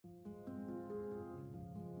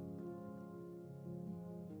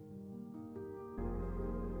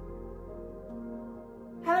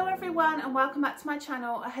everyone and welcome back to my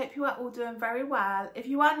channel. I hope you are all doing very well. If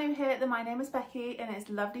you are new here, then my name is Becky and it's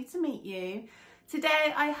lovely to meet you.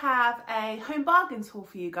 Today I have a Home Bargains haul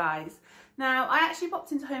for you guys. Now I actually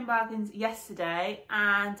popped into Home Bargains yesterday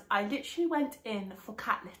and I literally went in for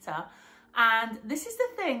cat litter. And this is the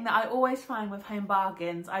thing that I always find with Home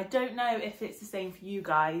Bargains. I don't know if it's the same for you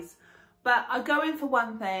guys, but I go in for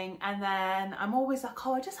one thing and then I'm always like,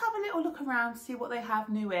 oh, I just have a little look around to see what they have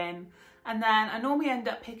new in. And then I normally end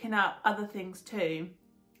up picking up other things too.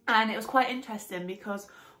 And it was quite interesting because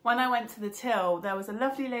when I went to the till, there was a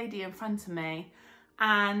lovely lady in front of me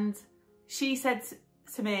and she said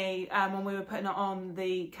to me when we were putting it on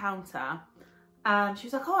the counter, she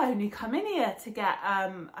was like, oh, I only come in here to get,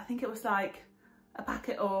 I think it was like a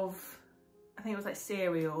packet of, I think it was like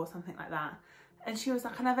cereal or something like that. And she was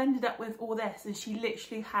like, and I've ended up with all this. And she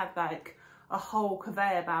literally had like a whole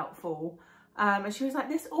conveyor belt full. And she was like,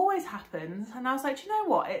 this always happens. And I was like, do you know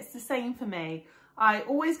what? It's the same for me. I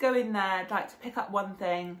always go in there like to pick up one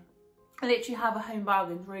thing. I literally have a Home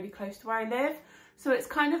Bargains really close to where I live. So it's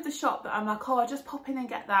kind of the shop that I'm like, oh, I'll just pop in and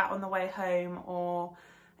get that on the way home, or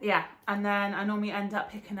yeah. And then I normally end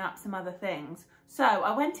up picking up some other things. So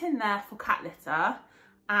I went in there for cat litter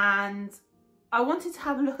and I wanted to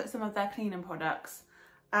have a look at some of their cleaning products.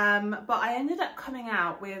 But I ended up coming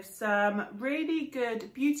out with some really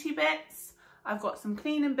good beauty bits. I've got some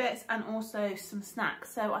cleaning bits and also some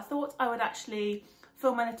snacks. So I thought I would actually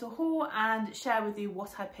film a little haul and share with you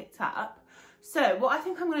what I picked up. So what I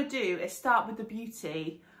think I'm going to do is start with the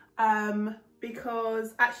beauty,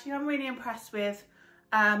 because actually I'm really impressed with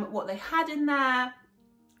what they had in there,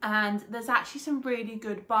 and there's actually some really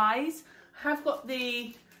good buys. I have got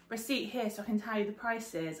the receipt here so I can tell you the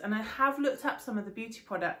prices, and I have looked up some of the beauty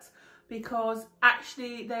products because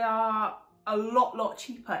actually they are a lot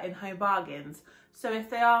cheaper in Home Bargains. So if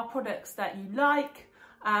they are products that you like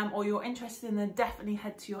or you're interested in, then definitely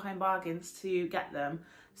head to your Home Bargains to get them.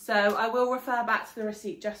 So I will refer back to the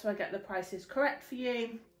receipt just so I get the prices correct for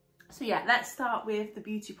you. So yeah, let's start with the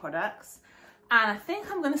beauty products, and I think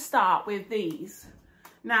I'm going to start with these.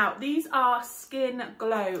 Now these are Skin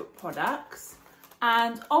Glow products,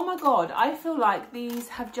 and oh my god, I feel like these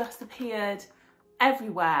have just appeared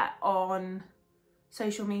everywhere on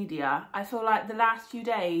social media. I feel like the last few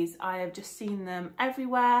days I have just seen them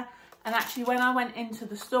everywhere. And actually when I went into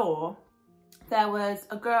the store, there was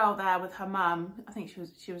a girl there with her mum. I think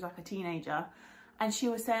she was like a teenager, and she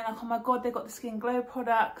was saying like, oh my god, they got the Skin Glow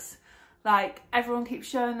products, like everyone keeps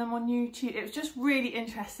showing them on YouTube. It was just really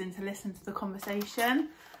interesting to listen to the conversation,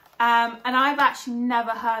 and I've actually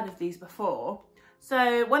never heard of these before.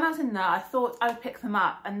 So when I was in there, I thought I would pick them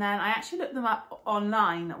up, and then I actually looked them up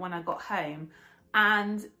online when I got home.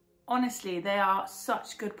 And honestly, they are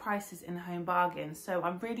such good prices in Home Bargains. So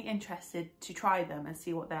I'm really interested to try them and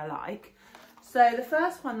see what they're like. So the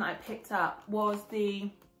first one that I picked up was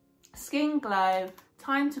the Skin Glow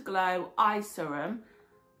Time to Glow Eye Serum.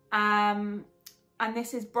 And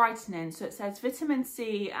this is brightening. So it says vitamin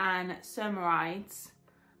C and ceramides.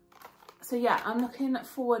 So yeah, I'm looking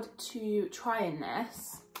forward to trying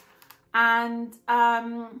this. And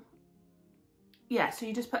yeah, so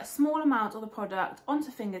you just put a small amount of the product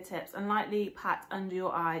onto fingertips and lightly pat under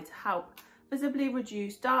your eye to help visibly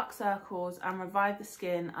reduce dark circles and revive the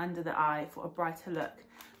skin under the eye for a brighter look.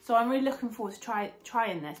 So I'm really looking forward to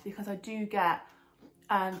trying this because I do get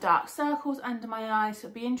dark circles under my eyes, so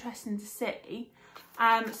it'll be interesting to see.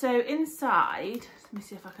 So inside, let me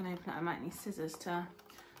see if I can open it. I might need scissors to,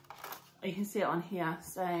 you can see it on here.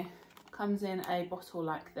 So it comes in a bottle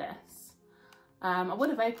like this. I would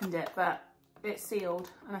have opened it, but it's sealed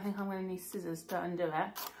and I think I'm going to need scissors to undo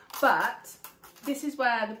it. But this is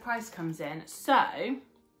where the price comes in. So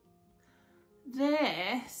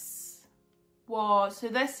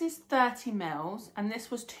this is 30 mils and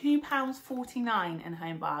this was £2.49 in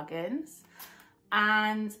Home Bargains.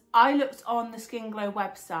 And I looked on the Skin Glow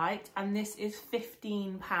website and this is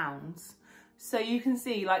 £15. So you can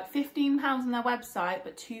see like £15 on their website,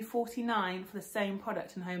 but £2.49 for the same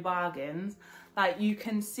product in Home Bargains. Like you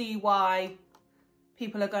can see why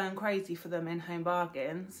people are going crazy for them in Home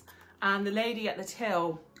Bargains. And the lady at the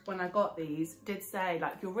till, when I got these, did say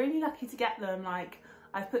like, you're really lucky to get them. Like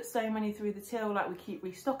I've put so many through the till, like we keep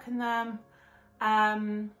restocking them.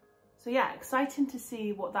 So yeah, exciting to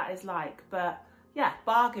see what that is like. But yeah,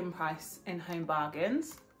 bargain price in Home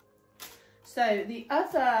Bargains. So the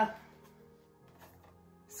other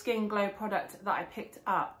Skin Glow product that I picked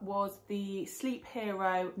up was the Sleep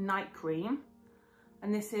Hero Night Cream.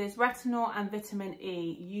 And this is retinol and vitamin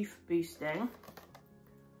E youth boosting.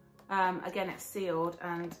 Again, it's sealed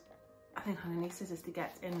and I think I'm gonna need scissors to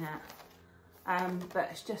get in there. but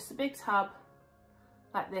it's just a big tub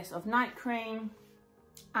like this of night cream,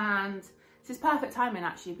 and this is perfect timing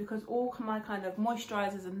actually because all my kind of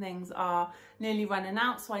moisturizers and things are nearly running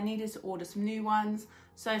out, so I needed to order some new ones.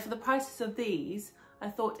 So for the prices of these, I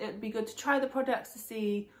thought it would be good to try the products to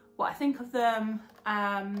see what I think of them.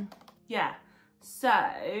 Yeah, so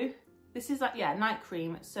this is like, yeah, night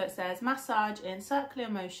cream. So it says massage in circular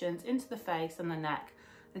motions into the face and the neck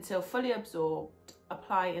until fully absorbed,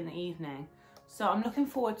 apply in the evening. So I'm looking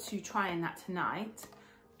forward to trying that tonight.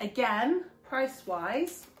 Again, price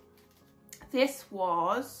wise, this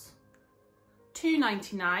was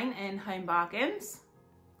 £2.99 in Home Bargains.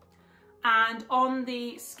 And on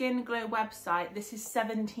the Skin Glow website, this is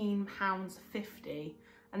 £17.50.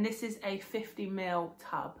 And this is a 50ml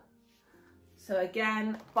tub. So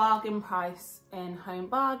again, bargain price in Home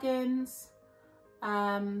Bargains.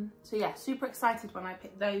 So yeah, super excited when I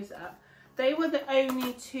picked those up. They were the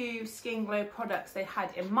only two Skin Glow products they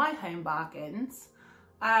had in my Home Bargains.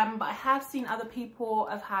 But I have seen other people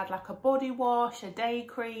have had like a body wash, a day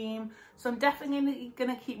cream. So I'm definitely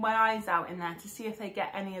gonna keep my eyes out in there to see if they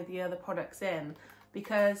get any of the other products in.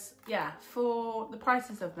 Because yeah, for the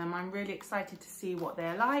prices of them, I'm really excited to see what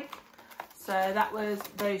they're like. So that was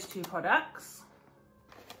those two products.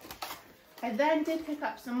 I then did pick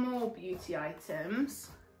up some more beauty items.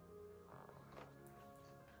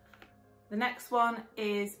 The next one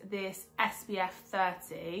is this SPF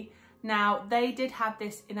 30. Now they did have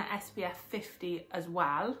this in an SPF 50 as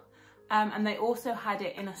well. And they also had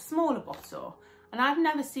it in a smaller bottle. And I've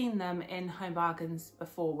never seen them in Home Bargains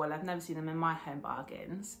before. Well, I've never seen them in my Home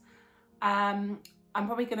Bargains. I'm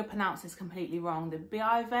probably going to pronounce this completely wrong. The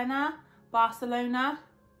Biavena Barcelona,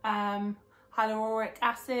 hyaluronic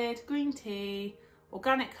acid, green tea,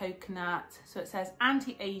 organic coconut. So it says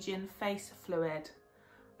anti-aging face fluid,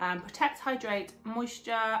 protect, hydrate,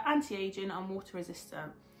 moisture, anti-aging and water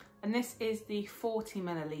resistant. And this is the 40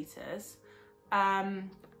 millilitres. And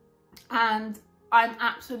I'm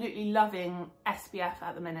absolutely loving SPF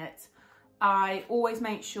at the minute. I always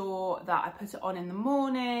make sure that I put it on in the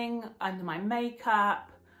morning, under my makeup.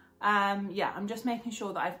 Yeah, I'm just making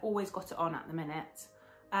sure that I've always got it on at the minute.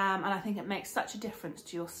 And I think it makes such a difference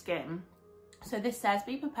to your skin. So this says,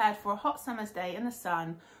 be prepared for a hot summer's day in the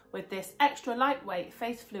sun with this extra lightweight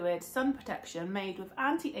face fluid sun protection made with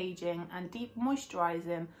anti-aging and deep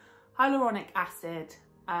moisturising hyaluronic acid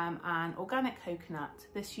and organic coconut.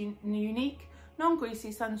 This unique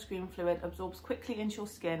non-greasy sunscreen fluid absorbs quickly into your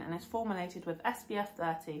skin and is formulated with SPF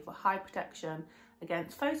 30 for high protection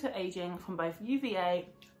against photo-aging from both UVA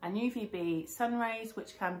and UVB sun rays,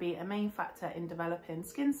 which can be a main factor in developing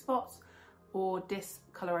skin spots or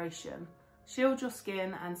discoloration. Shield your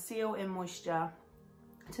skin and seal in moisture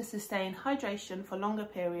to sustain hydration for longer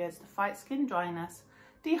periods to fight skin dryness,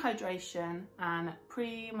 dehydration and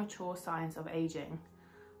premature signs of aging.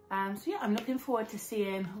 So yeah, I'm looking forward to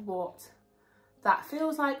seeing what that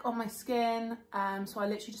feels like on my skin. So I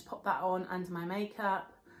literally just popped that on under my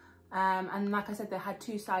makeup. And like I said, they had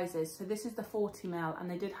two sizes. So this is the 40 ml and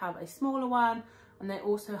they did have a smaller one and they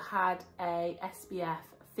also had a SPF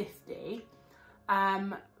 50.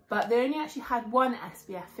 But they only actually had one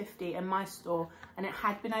SPF 50 in my store and it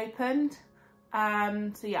had been opened.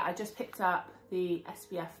 So yeah, I just picked up the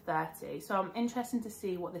SPF 30. So I'm interested to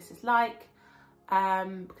see what this is like.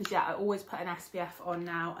 Because yeah, I always put an SPF on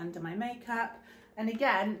now under my makeup. And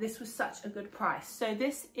again, this was such a good price. So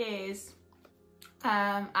this is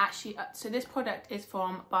so this product is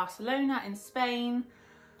from Barcelona in Spain.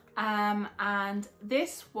 And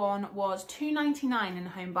this one was £2.99 in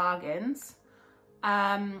Home Bargains.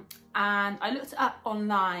 And I looked it up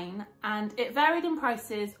online and it varied in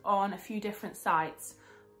prices on a few different sites,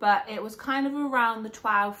 but it was kind of around the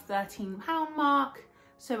 £12–13 mark.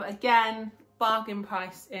 So again, bargain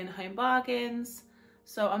price in Home Bargains.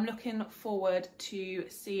 So I'm looking forward to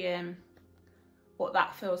seeing what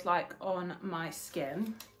that feels like on my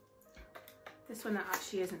skin. This one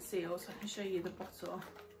actually isn't sealed, so I can show you the bottle.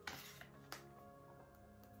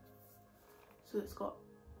 So it's got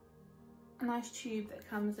a nice tube that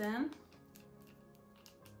comes in. I'm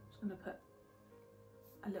just going to put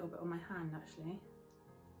a little bit on my hand actually.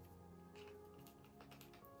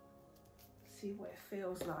 See what it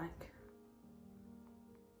feels like.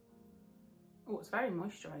 Oh, it's very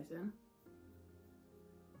moisturising.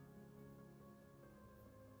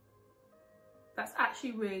 That's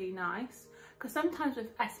actually really nice because sometimes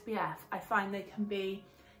with SPF I find they can be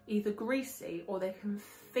either greasy or they can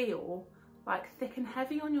feel like thick and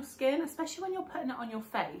heavy on your skin, especially when you're putting it on your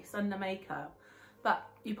face under makeup. But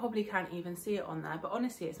you probably can't even see it on there, but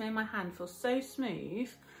honestly it's made my hand feel so smooth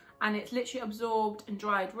and it's literally absorbed and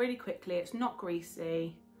dried really quickly. It's not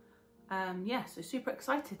greasy. Yeah, so super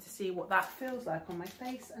excited to see what that feels like on my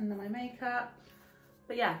face under my makeup.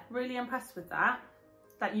 But yeah, really impressed with that.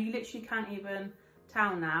 Like, you literally can't even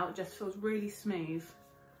tell now, it just feels really smooth,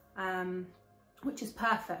 which is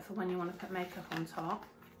perfect for when you want to put makeup on top.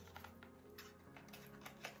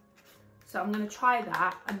 So I'm going to try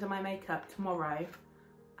that under my makeup tomorrow,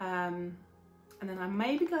 and then I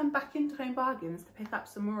may be going back into Home Bargains to pick up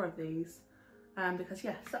some more of these, because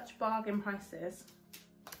yeah, such bargain prices.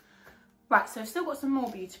 Right, so I've still got some more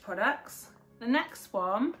beauty products. The next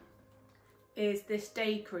one is this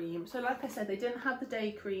day cream. So like I said, they didn't have the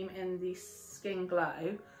day cream in the Skin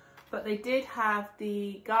Glow, but they did have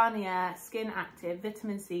the Garnier Skin Active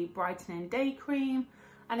Vitamin C Brightening Day Cream.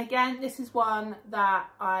 And again, this is one that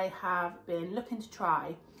I have been looking to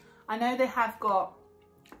try. I know they have got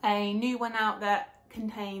a new one out that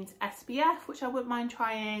contains SPF, which I wouldn't mind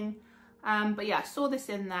trying. But yeah, I saw this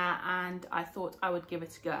in there and I thought I would give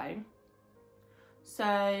it a go.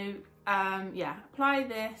 So yeah, apply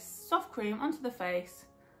this soft cream onto the face,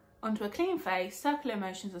 onto a clean face, circular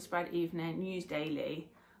motions are spread evening, use daily.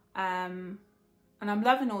 And I'm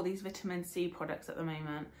loving all these vitamin C products at the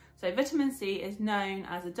moment. So vitamin C is known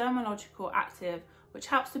as a dermatological active which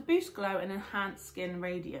helps to boost glow and enhance skin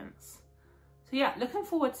radiance. So yeah, looking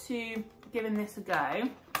forward to giving this a go.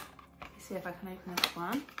 Let's see if I can open this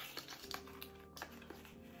one.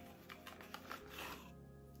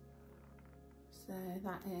 So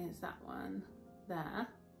that is that one there.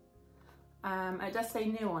 It does say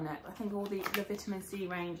new on it. I think all the vitamin C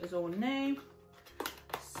range is all new.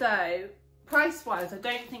 So price wise, I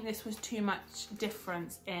don't think this was too much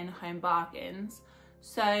difference in Home Bargains.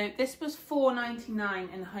 So this was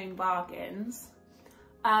 £4.99 in Home Bargains.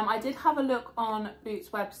 I did have a look on Boots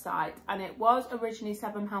website and it was originally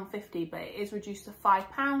 £7.50, but it is reduced to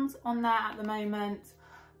 £5 on there at the moment.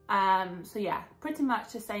 So yeah, pretty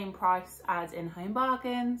much the same price as in Home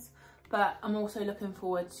Bargains, but I'm also looking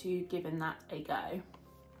forward to giving that a go. I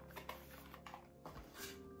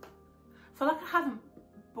feel like I haven't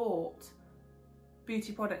bought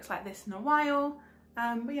beauty products like this in a while,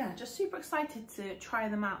 but yeah, just super excited to try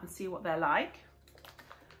them out and see what they're like.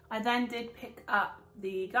 I then did pick up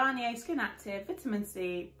the Garnier Skin Active Vitamin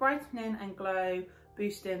C Brightening and Glow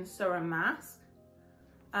Boosting Serum Mask.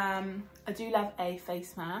 I do love a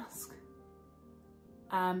face mask,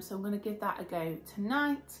 so I'm going to give that a go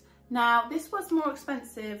tonight. Now, this was more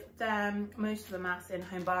expensive than most of the masks in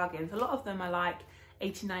Home Bargains. A lot of them are like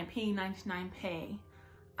 89p, 99p,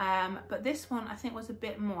 but this one I think was a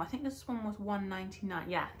bit more. I think this one was £1.99.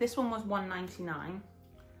 Yeah, this one was £1.99.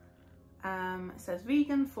 It says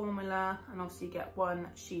vegan formula, and obviously you get one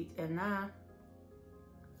sheet in there.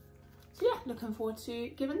 So yeah, looking forward to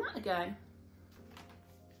giving that a go.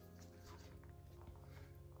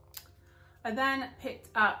 I then picked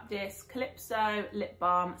up this Calypso Lip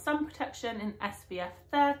Balm Sun Protection in SPF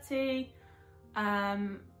 30.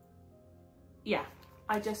 Yeah,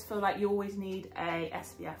 I just feel like you always need a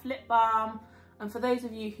SPF lip balm. And for those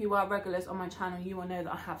of you who are regulars on my channel, you will know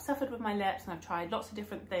that I have suffered with my lips and I've tried lots of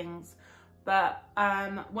different things. But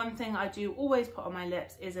one thing I do always put on my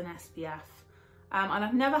lips is an SPF. And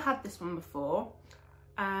I've never had this one before.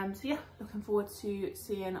 So yeah, looking forward to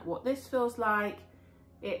seeing what this feels like.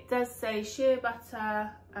 It does say shea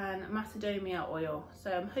butter and macadamia oil,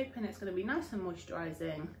 so I'm hoping it's going to be nice and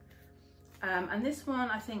moisturising. And this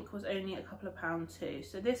one I think was only a couple of pounds too.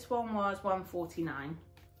 So this one was £1.49.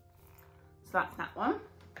 So that's that one.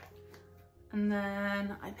 And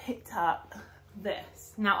then I picked up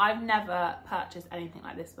this. Now, I've never purchased anything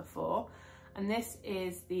like this before. And this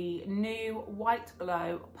is the new White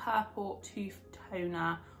Glow Purple Tooth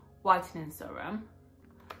Toner Whitening Serum.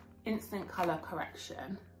 Instant colour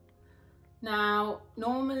correction. Now,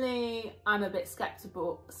 normally I'm a bit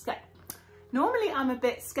skeptical, if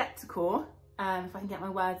I can get my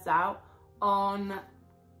words out, on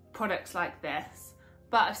products like this,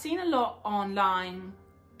 but I've seen a lot online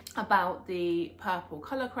about the purple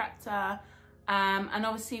colour corrector, and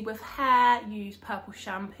obviously with hair, use purple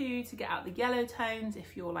shampoo to get out the yellow tones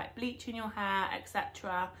if you're like bleaching your hair,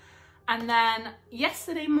 etc. And then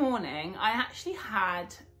yesterday morning, I actually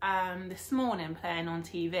had This Morning playing on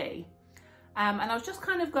TV, and I was just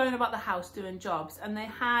kind of going about the house doing jobs, and they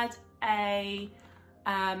had a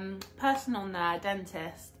person on there,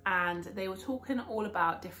 dentist, and they were talking all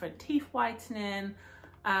about different teeth whitening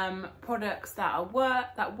products that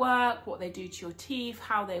work, what they do to your teeth,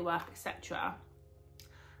 how they work, etc.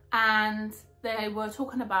 And they were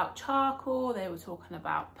talking about charcoal, they were talking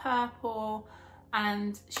about purple,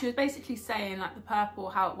 and she was basically saying like the purple,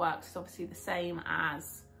 how it works is obviously the same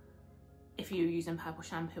as if you're using purple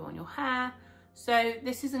shampoo on your hair. So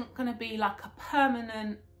this isn't going to be like a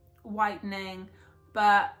permanent whitening,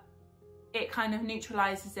 but it kind of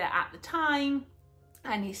neutralizes it at the time,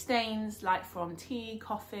 any stains like from tea,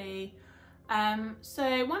 coffee.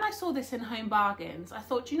 So when I saw this in Home Bargains, I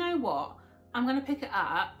thought, you know what, I'm going to pick it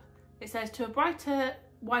up. It says to a brighter,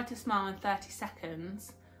 whiter smile in 30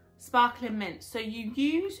 seconds, sparkling mint. So you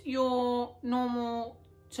use your normal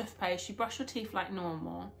toothpaste, you brush your teeth like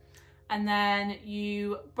normal, and then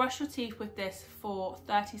you brush your teeth with this for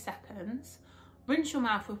 30 seconds, rinse your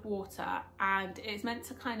mouth with water, and it's meant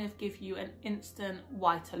to kind of give you an instant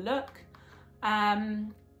whiter look.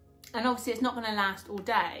 And obviously it's not going to last all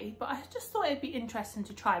day, but I just thought it'd be interesting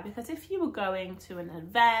to try, because if you were going to an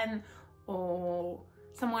event or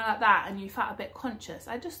somewhere like that and you felt a bit conscious,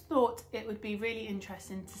 I just thought it would be really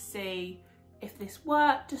interesting to see if this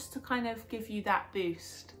worked, just to kind of give you that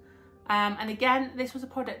boost. And again, this was a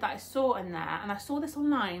product that I saw in there, and I saw this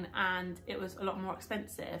online and it was a lot more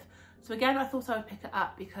expensive. So again, I thought I would pick it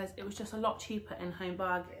up because it was just a lot cheaper in Home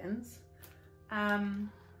Bargains.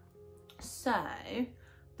 So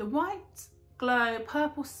the White Glow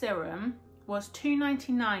Purple Serum was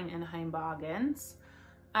 $2.99 in Home Bargains.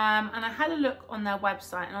 And I had a look on their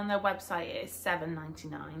website, and on their website it is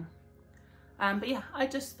 $7.99. But yeah, I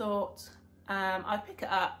just thought I'd pick it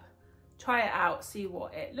up, try it out, see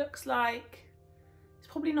what it looks like. It's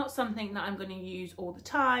probably not something that I'm going to use all the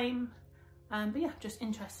time. But yeah, just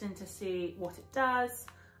interesting to see what it does.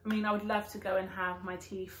 I mean, I would love to go and have my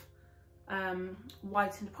teeth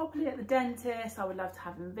whitened properly at the dentist. I would love to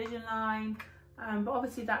have Invisalign, but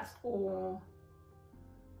obviously that's all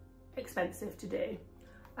expensive to do.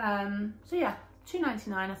 So yeah,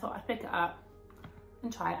 $2.99, I thought I'd pick it up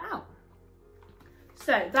and try it out.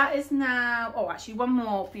 So that is now, oh actually one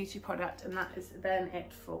more beauty product, and that is then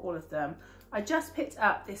it for all of them. I just picked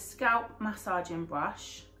up this scalp massaging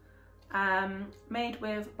brush, made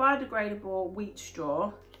with biodegradable wheat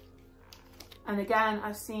straw. And again,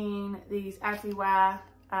 I've seen these everywhere.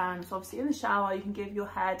 So obviously in the shower, you can give your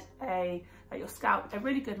head your scalp a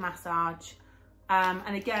really good massage.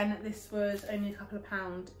 And again, this was only a couple of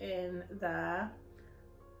pounds in there.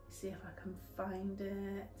 Let's see if I can find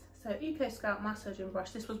it. So Eco Scalp Massaging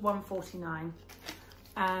Brush, this was $1.49.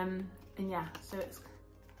 And yeah, so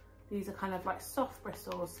these are kind of like soft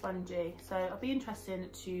bristles, spongy. So I'll be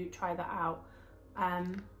interested to try that out.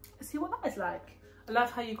 See what that is like. I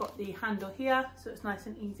love how you got the handle here, so it's nice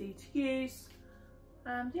and easy to use.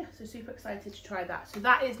 Yeah, so super excited to try that. So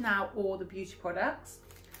that is now all the beauty products.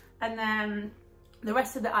 And then the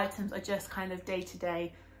rest of the items are just kind of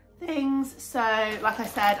day-to-day things. So like I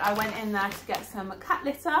said, I went in there to get some cat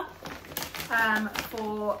litter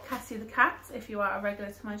for Cassie the cat, if you are a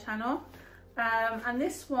regular to my channel. And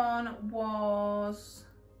this one was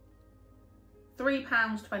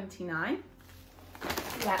 £3.29.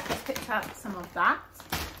 Yeah, just picked up some of that.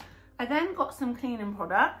 I then got some cleaning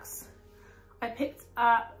products. I picked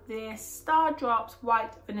up this Star Drops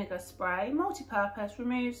White Vinegar Spray, multi-purpose,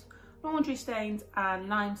 removes laundry stains and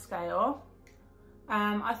lime scale.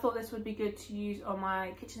 I thought this would be good to use on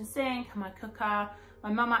my kitchen sink and my cooker.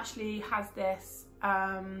 My mum actually has this,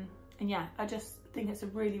 and yeah, I just think it's a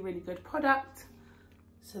really, really good product.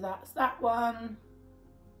 So that's that one.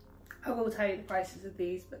 I will tell you the prices of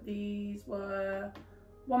these, but these were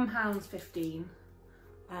 £1.15.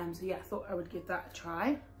 So yeah, I thought I would give that a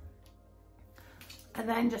try. And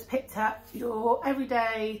then just picked up your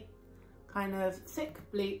everyday kind of thick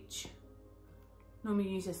bleach. Normally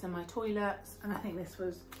use this in my toilets, and I think this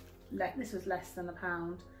was less than a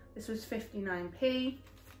pound. This was 59p.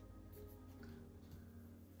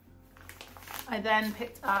 I then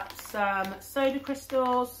picked up some soda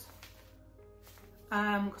crystals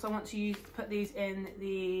because I want to put these in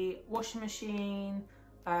the washing machine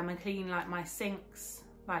and clean like my sinks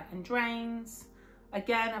and drains.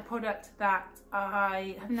 Again, a product that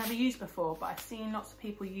I have never used before, but I've seen lots of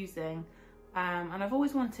people using, and I've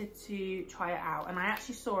always wanted to try it out, and I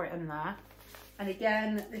actually saw it in there. And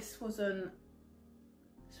again, this was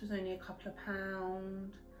only a couple of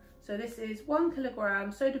pounds. So this is 1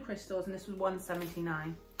 kilogram soda crystals, and this was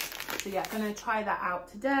 £1.79. So yeah, I'm gonna try that out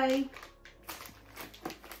today.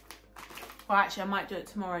 Or actually I might do it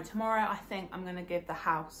tomorrow. Tomorrow I think I'm gonna give the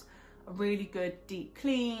house a really good deep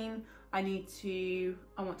clean. I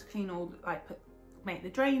want to clean all, make the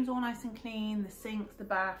drains all nice and clean, the sinks, the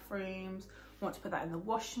bathrooms. I want to put that in the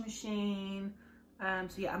washing machine.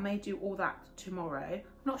 So yeah, I may do all that tomorrow.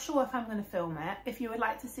 I'm not sure if I'm going to film it. If you would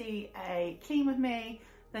like to see a clean with me,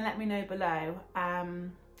 then let me know below. I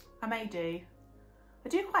may do. I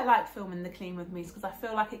do quite like filming the clean with me's because I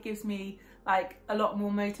feel like it gives me like a lot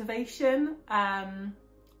more motivation. But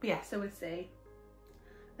yeah, so we'll see.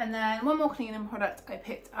 And then one more cleaning product I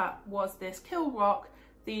picked up was this Kilrock,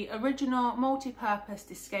 the original multi-purpose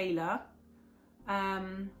descaler.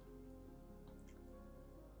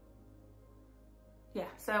 Yeah,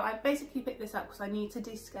 so I basically picked this up because I need to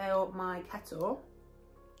descale my kettle.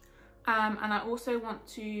 And I also want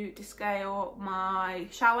to descale my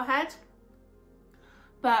shower head.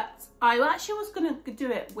 But I actually was going to do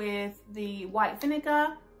it with the white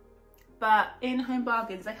vinegar. But in Home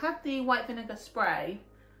Bargains, they had the white vinegar spray,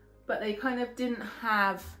 but they kind of didn't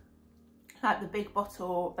have like the big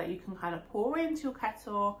bottle that you can kind of pour into your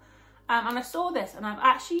kettle. And I saw this, and I've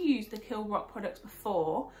actually used the Kilrock products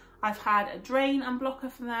before. I've had a drain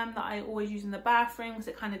unblocker from them that I always use in the bathroom because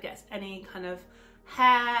it kind of gets any kind of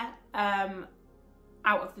hair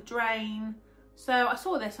out of the drain. So I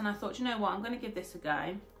saw this and I thought, you know what, I'm going to give this a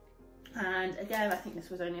go. And again, I think this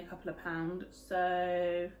was only a couple of pounds.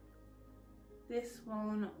 So this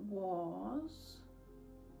one was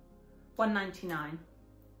 £1.99.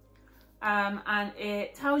 And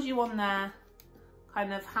it tells you on there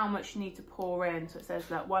kind of how much you need to pour in. So it says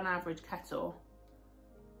that one average kettle.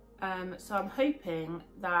 So I'm hoping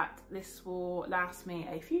that this will last me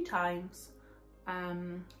a few times.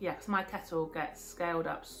 Yeah, because my kettle gets scaled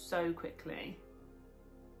up so quickly.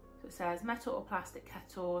 So it says metal or plastic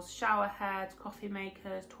kettles, shower heads, coffee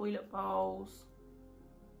makers, toilet bowls.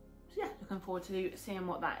 So yeah, looking forward to seeing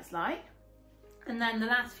what that is like. And then the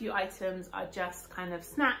last few items are just kind of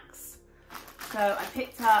snacks. So I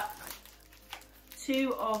picked up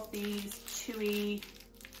 2 of these chewy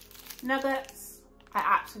nuggets. I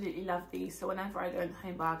absolutely love these, so whenever I go into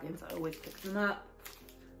Home Bargains, I always pick them up.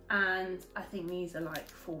 And I think these are like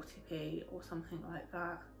 40p or something like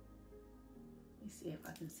that. Let me see if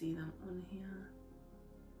I can see them on here.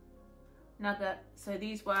 Nugget, so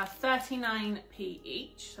these were 39p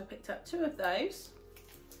each, so I picked up 2 of those.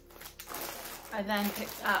 I then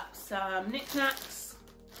picked up some knickknacks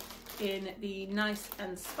in the nice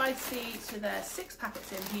and spicy, so there's 6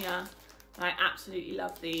 packets in here. I absolutely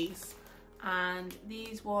love these. And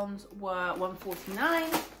these ones were £1.49.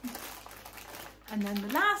 And then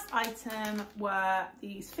the last item were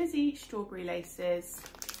these fizzy strawberry laces.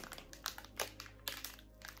 It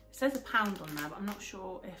says £1 on there, but I'm not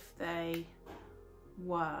sure if they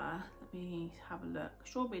were. Let me have a look.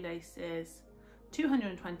 Strawberry laces,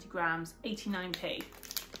 220 grams, 89p.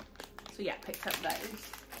 So yeah, picked up those.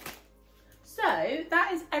 So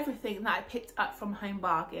that is everything that I picked up from Home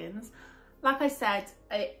Bargains. Like I said,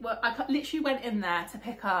 I literally went in there to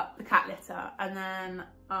pick up the cat litter, and then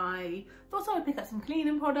I thought I would pick up some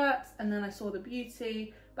cleaning products, and then I saw the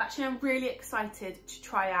beauty. But actually I'm really excited to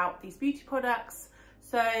try out these beauty products.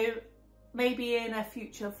 So maybe in a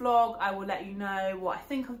future vlog, I will let you know what I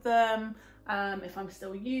think of them, if I'm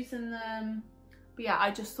still using them. But yeah, I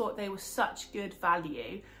just thought they were such good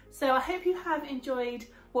value. So I hope you have enjoyed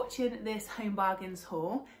watching this Home Bargains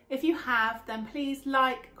haul. If you have, then please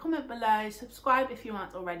like, comment below, subscribe if you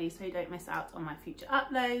aren't already so you don't miss out on my future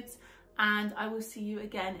uploads, and I will see you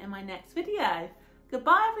again in my next video.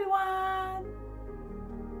 Goodbye everyone!